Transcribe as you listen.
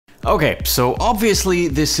Okay, so obviously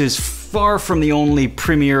this is far from the only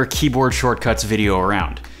Premiere keyboard shortcuts video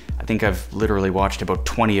around. I think I've literally watched about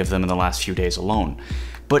 20 of them in the last few days alone.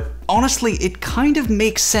 But honestly, it kind of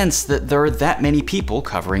makes sense that there are that many people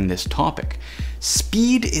covering this topic.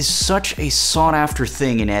 Speed is such a sought-after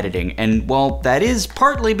thing in editing, and while that is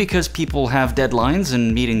partly because people have deadlines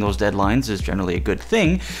and meeting those deadlines is generally a good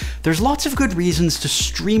thing, there's lots of good reasons to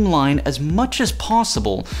streamline as much as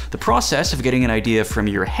possible the process of getting an idea from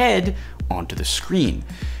your head onto the screen.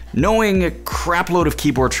 Knowing a crapload of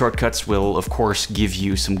keyboard shortcuts will, of course, give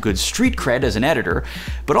you some good street cred as an editor,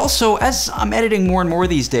 but also, as I'm editing more and more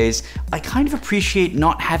these days, I kind of appreciate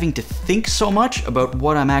not having to think so much about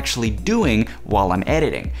what I'm actually doing while I'm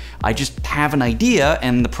editing. I just have an idea,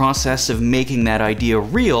 and the process of making that idea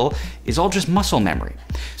real is all just muscle memory.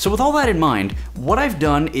 So with all that in mind, what I've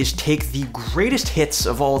done is take the greatest hits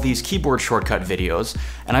of all these keyboard shortcut videos,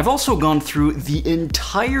 and I've also gone through the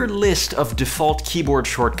entire list of default keyboard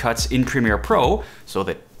shortcuts in Premiere Pro, so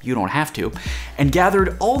that you don't have to, and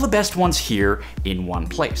gathered all the best ones here in one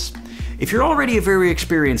place. If you're already a very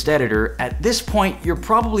experienced editor, at this point you're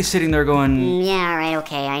probably sitting there going, yeah, alright,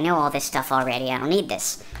 okay, I know all this stuff already, I don't need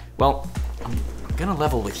this. Well, I'm gonna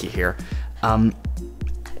level with you here.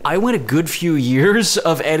 I went a good few years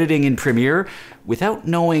of editing in Premiere without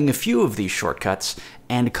knowing a few of these shortcuts,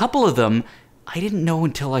 and a couple of them I didn't know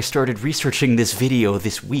until I started researching this video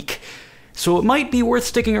this week. So it might be worth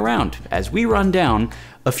sticking around as we run down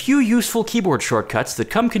a few useful keyboard shortcuts that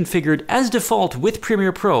come configured as default with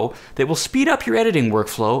Premiere Pro that will speed up your editing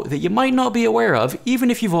workflow that you might not be aware of even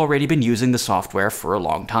if you've already been using the software for a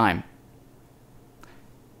long time.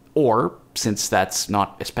 Or, since that's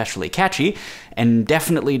not especially catchy, and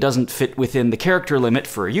definitely doesn't fit within the character limit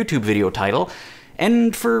for a YouTube video title,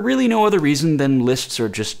 and for really no other reason than lists are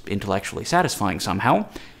just intellectually satisfying somehow,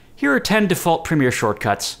 here are 10 default Premiere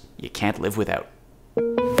shortcuts you can't live without.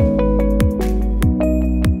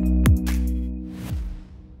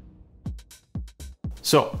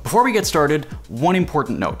 So, before we get started, one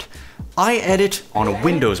important note. I edit on a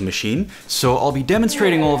Windows machine, so I'll be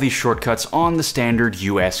demonstrating all of these shortcuts on the standard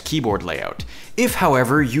US keyboard layout. If,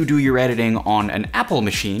 however, you do your editing on an Apple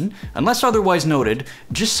machine, unless otherwise noted,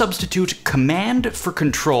 just substitute Command for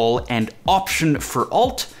Control and Option for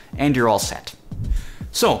Alt, and you're all set.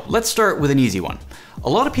 So, let's start with an easy one. A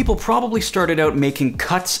lot of people probably started out making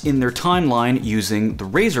cuts in their timeline using the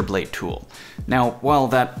razor blade tool. Now, while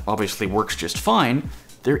that obviously works just fine,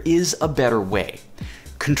 there is a better way.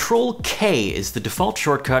 Control K is the default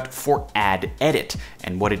shortcut for Add Edit,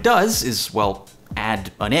 and what it does is, well,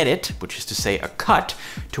 add an edit, which is to say a cut,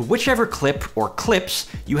 to whichever clip or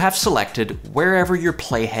clips you have selected wherever your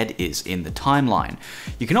playhead is in the timeline.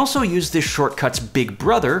 You can also use this shortcut's big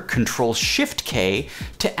brother, Control-Shift-K,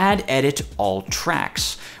 to add edit all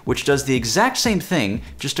tracks, which does the exact same thing,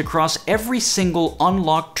 just across every single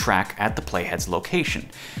unlocked track at the playhead's location.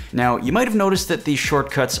 Now, you might have noticed that these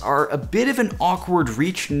shortcuts are a bit of an awkward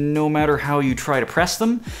reach no matter how you try to press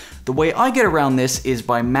them. The way I get around this is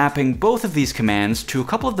by mapping both of these commands to a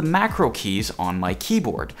couple of the macro keys on my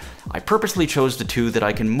keyboard. I purposely chose the two that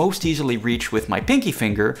I can most easily reach with my pinky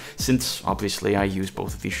finger, since obviously I use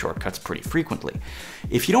both of these shortcuts pretty frequently.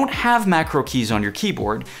 If you don't have macro keys on your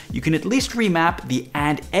keyboard, you can at least remap the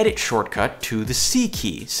Add Edit shortcut to the C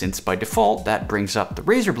key, since by default that brings up the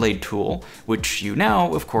razor blade tool, which you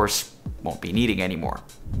now, of course, won't be needing anymore.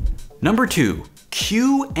 Number 2,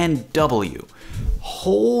 Q and W.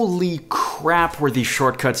 Holy crap, were these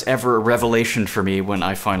shortcuts ever a revelation for me when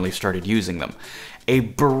I finally started using them. A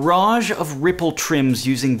barrage of ripple trims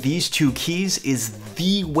using these two keys is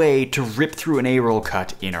the way to rip through an A-roll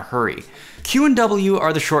cut in a hurry. Q and W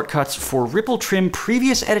are the shortcuts for ripple trim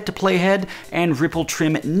previous edit to playhead and ripple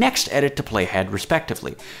trim next edit to playhead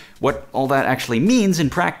respectively. What all that actually means in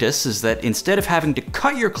practice is that instead of having to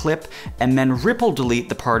cut your clip and then ripple delete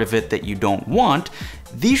the part of it that you don't want,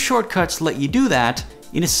 these shortcuts let you do that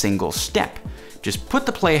in a single step. Just put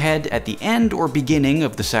the playhead at the end or beginning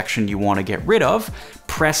of the section you want to get rid of,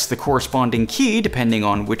 press the corresponding key depending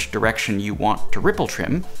on which direction you want to ripple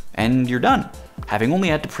trim, and you're done, having only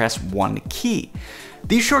had to press one key.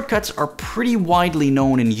 These shortcuts are pretty widely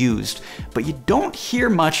known and used, but you don't hear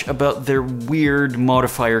much about their weird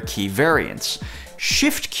modifier key variants.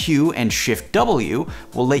 Shift-Q and Shift-W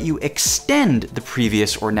will let you extend the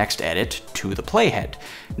previous or next edit to the playhead.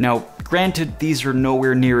 Now, granted, these are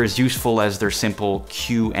nowhere near as useful as their simple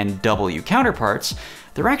Q and W counterparts,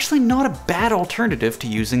 they're actually not a bad alternative to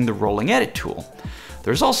using the rolling edit tool.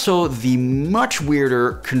 There's also the much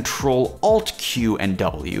weirder Control-Alt-Q and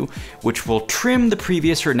W, which will trim the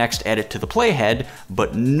previous or next edit to the playhead,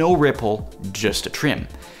 but no ripple, just a trim.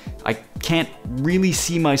 I can't really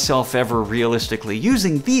see myself ever realistically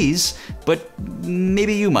using these, but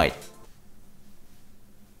maybe you might.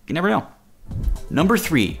 You never know. Number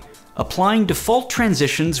 3. Applying default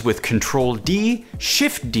transitions with Ctrl-D,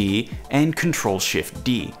 Shift-D, and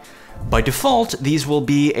Ctrl-Shift-D. By default, these will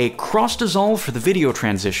be a cross-dissolve for the video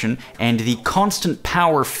transition and the constant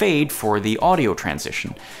power fade for the audio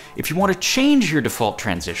transition. If you want to change your default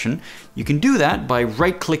transition, you can do that by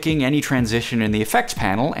right-clicking any transition in the effects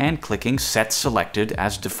panel and clicking Set Selected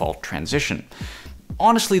as Default Transition.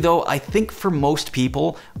 Honestly though, I think for most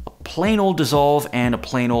people, a plain old dissolve and a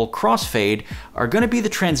plain old crossfade are going to be the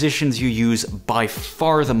transitions you use by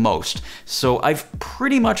far the most, so I've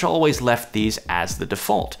pretty much always left these as the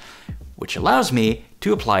default, which allows me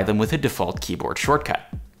to apply them with a default keyboard shortcut.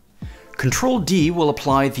 Ctrl-D will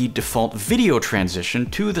apply the default video transition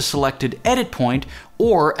to the selected edit point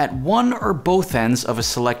or at one or both ends of a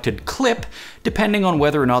selected clip, depending on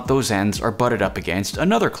whether or not those ends are butted up against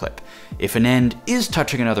another clip. If an end is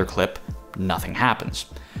touching another clip, nothing happens.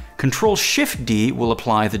 Ctrl-Shift-D will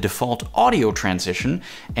apply the default audio transition,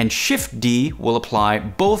 and Shift-D will apply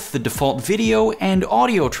both the default video and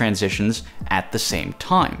audio transitions at the same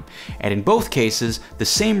time. And in both cases, the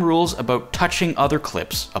same rules about touching other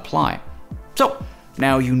clips apply. So,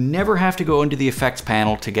 now you never have to go into the effects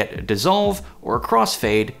panel to get a dissolve or a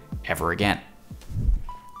crossfade ever again.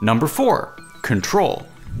 Number 4, Control.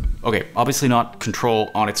 Okay, obviously not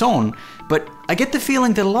Control on its own, but I get the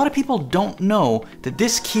feeling that a lot of people don't know that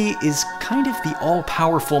this key is kind of the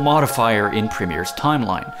all-powerful modifier in Premiere's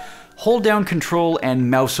timeline. Hold down Control and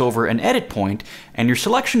mouse over an edit point, and your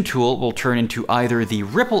selection tool will turn into either the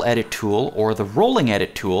Ripple Edit tool or the Rolling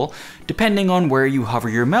Edit tool, depending on where you hover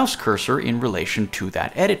your mouse cursor in relation to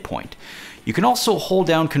that edit point. You can also hold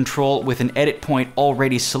down Control with an edit point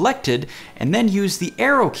already selected, and then use the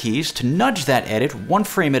arrow keys to nudge that edit 1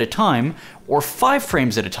 frame at a time, or 5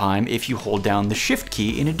 frames at a time if you hold down the Shift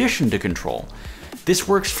key in addition to Control. This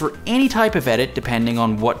works for any type of edit depending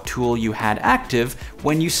on what tool you had active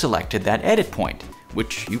when you selected that edit point,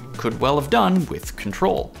 which you could well have done with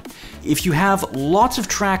Control. If you have lots of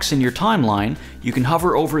tracks in your timeline, you can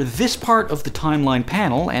hover over this part of the timeline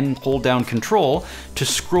panel and hold down Control to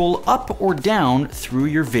scroll up or down through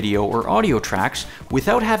your video or audio tracks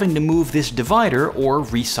without having to move this divider or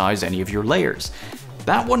resize any of your layers.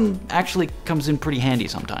 That one actually comes in pretty handy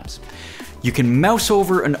sometimes. You can mouse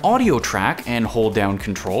over an audio track and hold down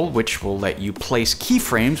Control, which will let you place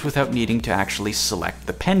keyframes without needing to actually select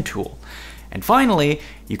the pen tool. And finally,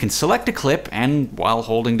 you can select a clip and, while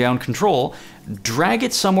holding down Control, drag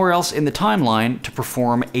it somewhere else in the timeline to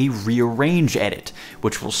perform a rearrange edit,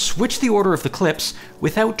 which will switch the order of the clips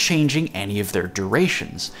without changing any of their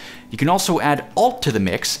durations. You can also add Alt to the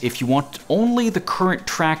mix if you want only the current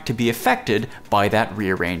track to be affected by that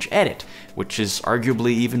rearrange edit, which is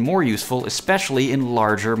arguably even more useful, especially in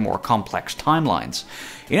larger, more complex timelines.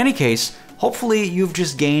 In any case, hopefully you've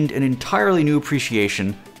just gained an entirely new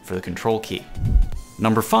appreciation for the Control key.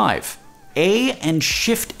 Number 5, A and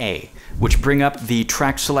Shift A, which bring up the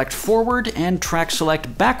Track Select Forward and Track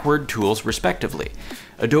Select Backward tools respectively.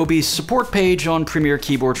 Adobe's support page on Premiere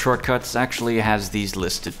keyboard shortcuts actually has these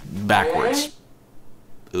listed backwards.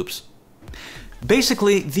 Oops.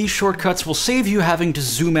 Basically, these shortcuts will save you having to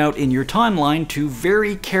zoom out in your timeline to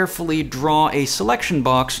very carefully draw a selection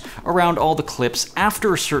box around all the clips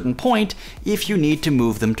after a certain point if you need to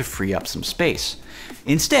move them to free up some space.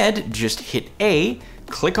 Instead, just hit A,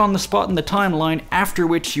 click on the spot in the timeline after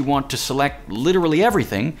which you want to select literally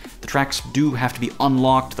everything. The tracks do have to be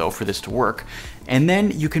unlocked though for this to work, and then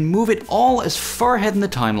you can move it all as far ahead in the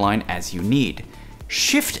timeline as you need.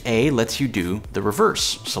 Shift A lets you do the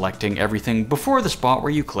reverse, selecting everything before the spot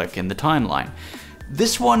where you click in the timeline.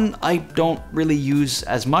 This one I don't really use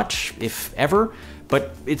as much, if ever,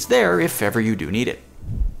 but it's there if ever you do need it.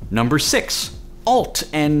 Number 6. Alt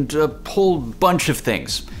and a whole bunch of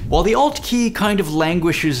things. While the Alt key kind of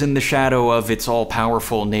languishes in the shadow of its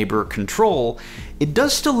all-powerful neighbor Control, it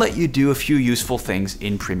does still let you do a few useful things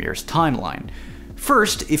in Premiere's timeline.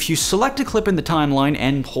 First, if you select a clip in the timeline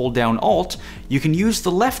and hold down Alt, you can use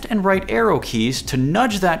the left and right arrow keys to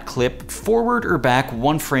nudge that clip forward or back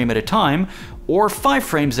 1 frame at a time, or 5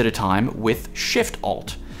 frames at a time with Shift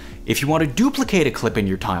Alt. If you want to duplicate a clip in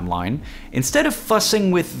your timeline, instead of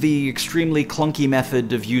fussing with the extremely clunky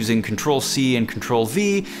method of using Ctrl-C and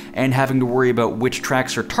Ctrl-V and having to worry about which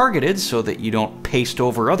tracks are targeted so that you don't paste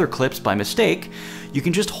over other clips by mistake, you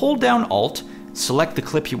can just hold down Alt, select the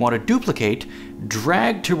clip you want to duplicate,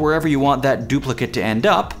 drag to wherever you want that duplicate to end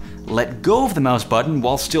up, let go of the mouse button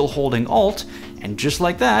while still holding Alt, and just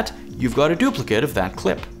like that, you've got a duplicate of that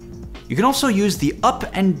clip. You can also use the up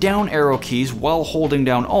and down arrow keys while holding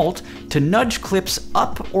down Alt to nudge clips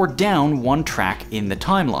up or down one track in the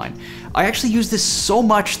timeline. I actually use this so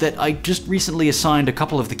much that I just recently assigned a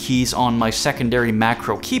couple of the keys on my secondary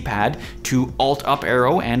macro keypad to Alt up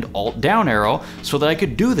arrow and Alt down arrow so that I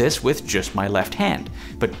could do this with just my left hand.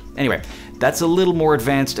 But anyway, that's a little more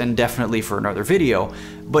advanced and definitely for another video,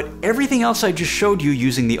 but everything else I just showed you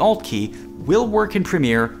using the Alt key will work in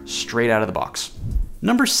Premiere straight out of the box.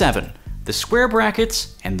 Number 7. The square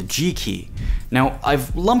brackets and the G key. Now,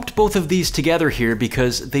 I've lumped both of these together here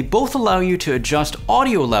because they both allow you to adjust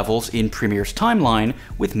audio levels in Premiere's timeline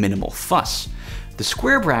with minimal fuss. The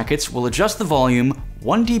square brackets will adjust the volume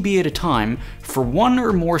 1 dB at a time for one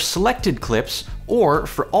or more selected clips or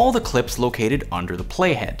for all the clips located under the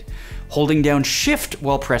playhead. Holding down Shift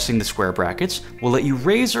while pressing the square brackets will let you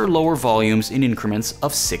raise or lower volumes in increments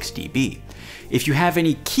of 6 dB. If you have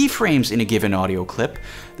any keyframes in a given audio clip,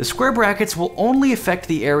 the square brackets will only affect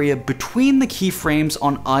the area between the keyframes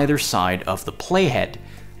on either side of the playhead,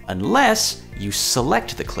 unless you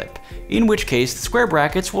select the clip, in which case the square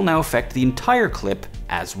brackets will now affect the entire clip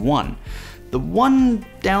as one. The one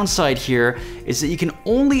downside here is that you can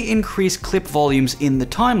only increase clip volumes in the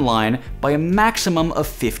timeline by a maximum of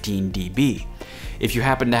 15 dB. If you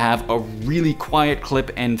happen to have a really quiet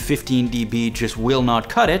clip and 15 dB just will not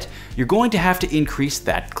cut it, you're going to have to increase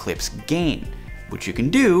that clip's gain, which you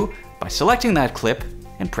can do by selecting that clip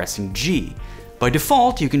and pressing G. By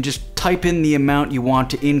default, you can just type in the amount you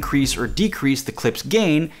want to increase or decrease the clip's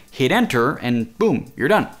gain, hit enter, and boom, you're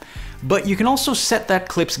done. But you can also set that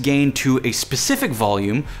clip's gain to a specific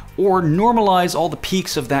volume or normalize all the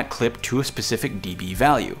peaks of that clip to a specific dB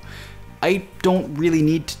value. I don't really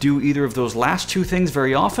need to do either of those last two things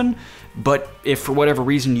very often, but if for whatever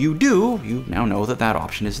reason you do, you now know that that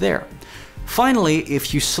option is there. Finally,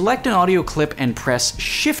 if you select an audio clip and press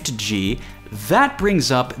Shift-G, that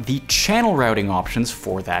brings up the channel routing options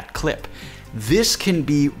for that clip. This can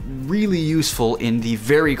be really useful in the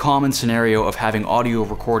very common scenario of having audio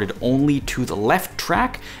recorded only to the left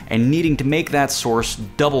track and needing to make that source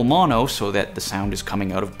double mono so that the sound is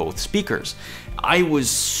coming out of both speakers. I was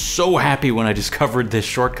so happy when I discovered this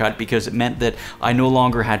shortcut because it meant that I no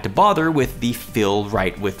longer had to bother with the fill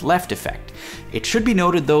right with left effect. It should be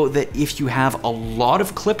noted though that if you have a lot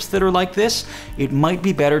of clips that are like this, it might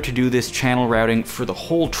be better to do this channel routing for the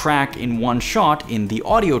whole track in one shot in the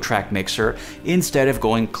audio track mixer instead of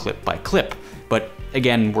going clip by clip. But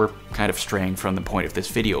again, we're kind of straying from the point of this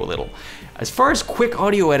video a little. As far as quick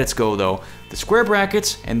audio edits go though, the square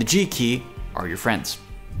brackets and the G key are your friends.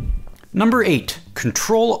 Number 8,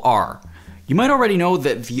 Control R. You might already know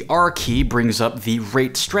that the R key brings up the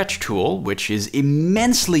rate stretch tool, which is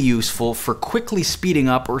immensely useful for quickly speeding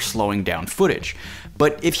up or slowing down footage.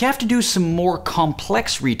 But if you have to do some more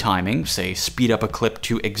complex retiming, say speed up a clip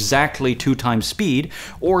to exactly 2 times speed,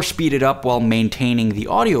 or speed it up while maintaining the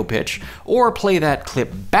audio pitch, or play that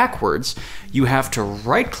clip backwards, you have to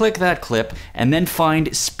right-click that clip and then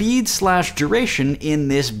find speed/duration in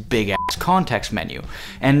this big-ass context menu.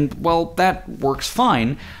 And while that works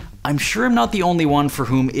fine, I'm sure I'm not the only one for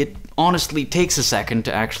whom it honestly takes a second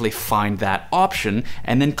to actually find that option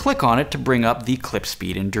and then click on it to bring up the clip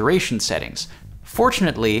speed and duration settings.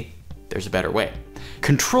 Fortunately, there's a better way.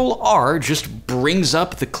 Control R just brings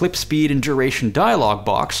up the clip speed and duration dialog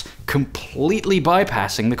box, completely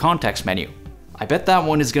bypassing the context menu. I bet that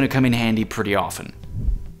one is going to come in handy pretty often.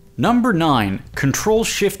 Number 9,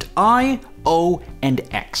 Control-Shift-I, O, and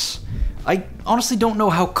X. I honestly don't know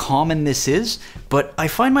how common this is, but I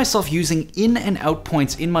find myself using in and out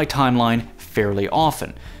points in my timeline fairly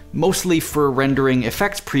often, mostly for rendering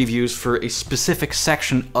effects previews for a specific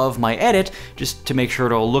section of my edit, just to make sure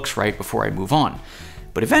it all looks right before I move on.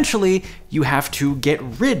 But eventually, you have to get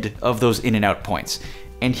rid of those in and out points.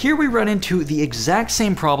 And here we run into the exact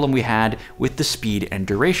same problem we had with the speed and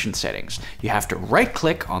duration settings. You have to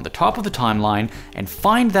right-click on the top of the timeline and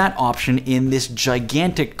find that option in this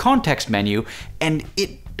gigantic context menu, and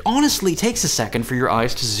it honestly takes a second for your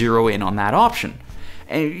eyes to zero in on that option.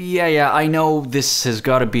 And yeah, I know this has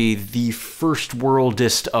got to be the first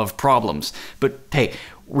worldest of problems, but hey,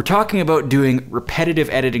 we're talking about doing repetitive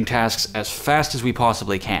editing tasks as fast as we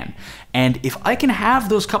possibly can. And if I can have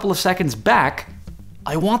those couple of seconds back,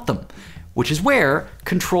 I want them, which is where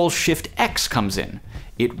Control-Shift-X comes in.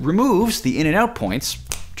 It removes the in and out points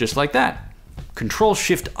just like that.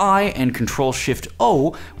 Control-Shift-I and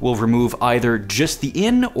Control-Shift-O will remove either just the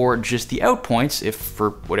in or just the out points if,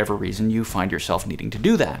 for whatever reason, you find yourself needing to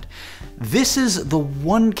do that. This is the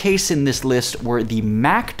one case in this list where the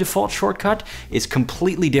Mac default shortcut is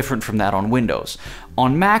completely different from that on Windows.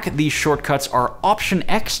 On Mac, these shortcuts are Option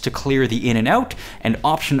X to clear the in and out, and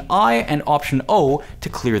Option I and Option O to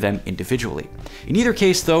clear them individually. In either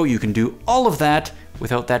case, though, you can do all of that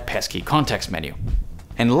without that pesky context menu.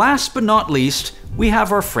 And last but not least, we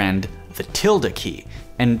have our friend, the tilde key.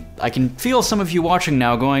 And I can feel some of you watching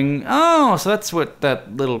now going, oh, so that's what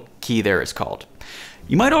that little key there is called.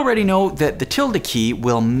 You might already know that the tilde key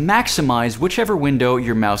will maximize whichever window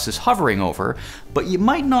your mouse is hovering over, but you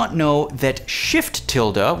might not know that Shift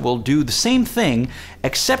tilde will do the same thing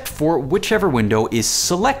except for whichever window is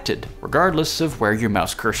selected, regardless of where your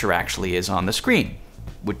mouse cursor actually is on the screen,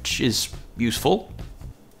 which is useful,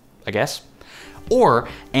 I guess. Or,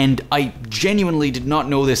 and I genuinely did not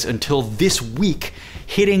know this until this week,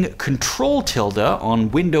 hitting Control tilde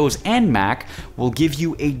on Windows and Mac will give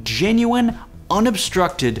you a genuine,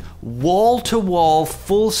 unobstructed, wall-to-wall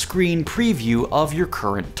full-screen preview of your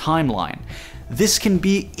current timeline. This can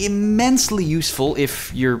be immensely useful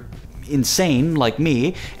if you're insane like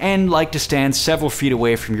me and like to stand several feet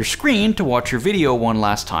away from your screen to watch your video one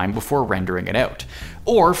last time before rendering it out.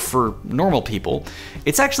 Or, for normal people,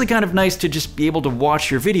 it's actually kind of nice to just be able to watch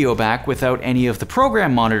your video back without any of the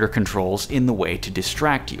program monitor controls in the way to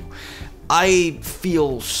distract you. I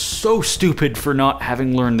feel so stupid for not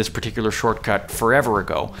having learned this particular shortcut forever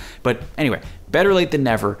ago, but anyway, better late than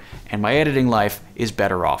never, and my editing life is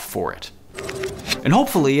better off for it. And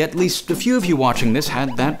hopefully, at least a few of you watching this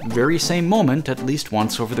had that very same moment at least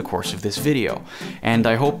once over the course of this video. And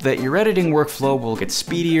I hope that your editing workflow will get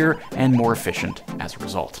speedier and more efficient as a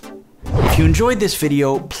result. If you enjoyed this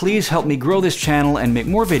video, please help me grow this channel and make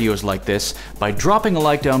more videos like this by dropping a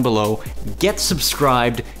like down below, get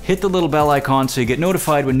subscribed, hit the little bell icon so you get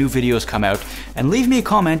notified when new videos come out, and leave me a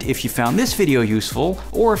comment if you found this video useful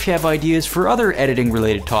or if you have ideas for other editing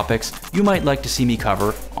related topics you might like to see me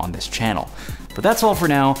cover on this channel. But that's all for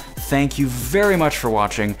now. Thank you very much for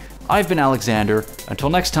watching. I've been Alexander. Until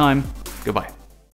next time, goodbye.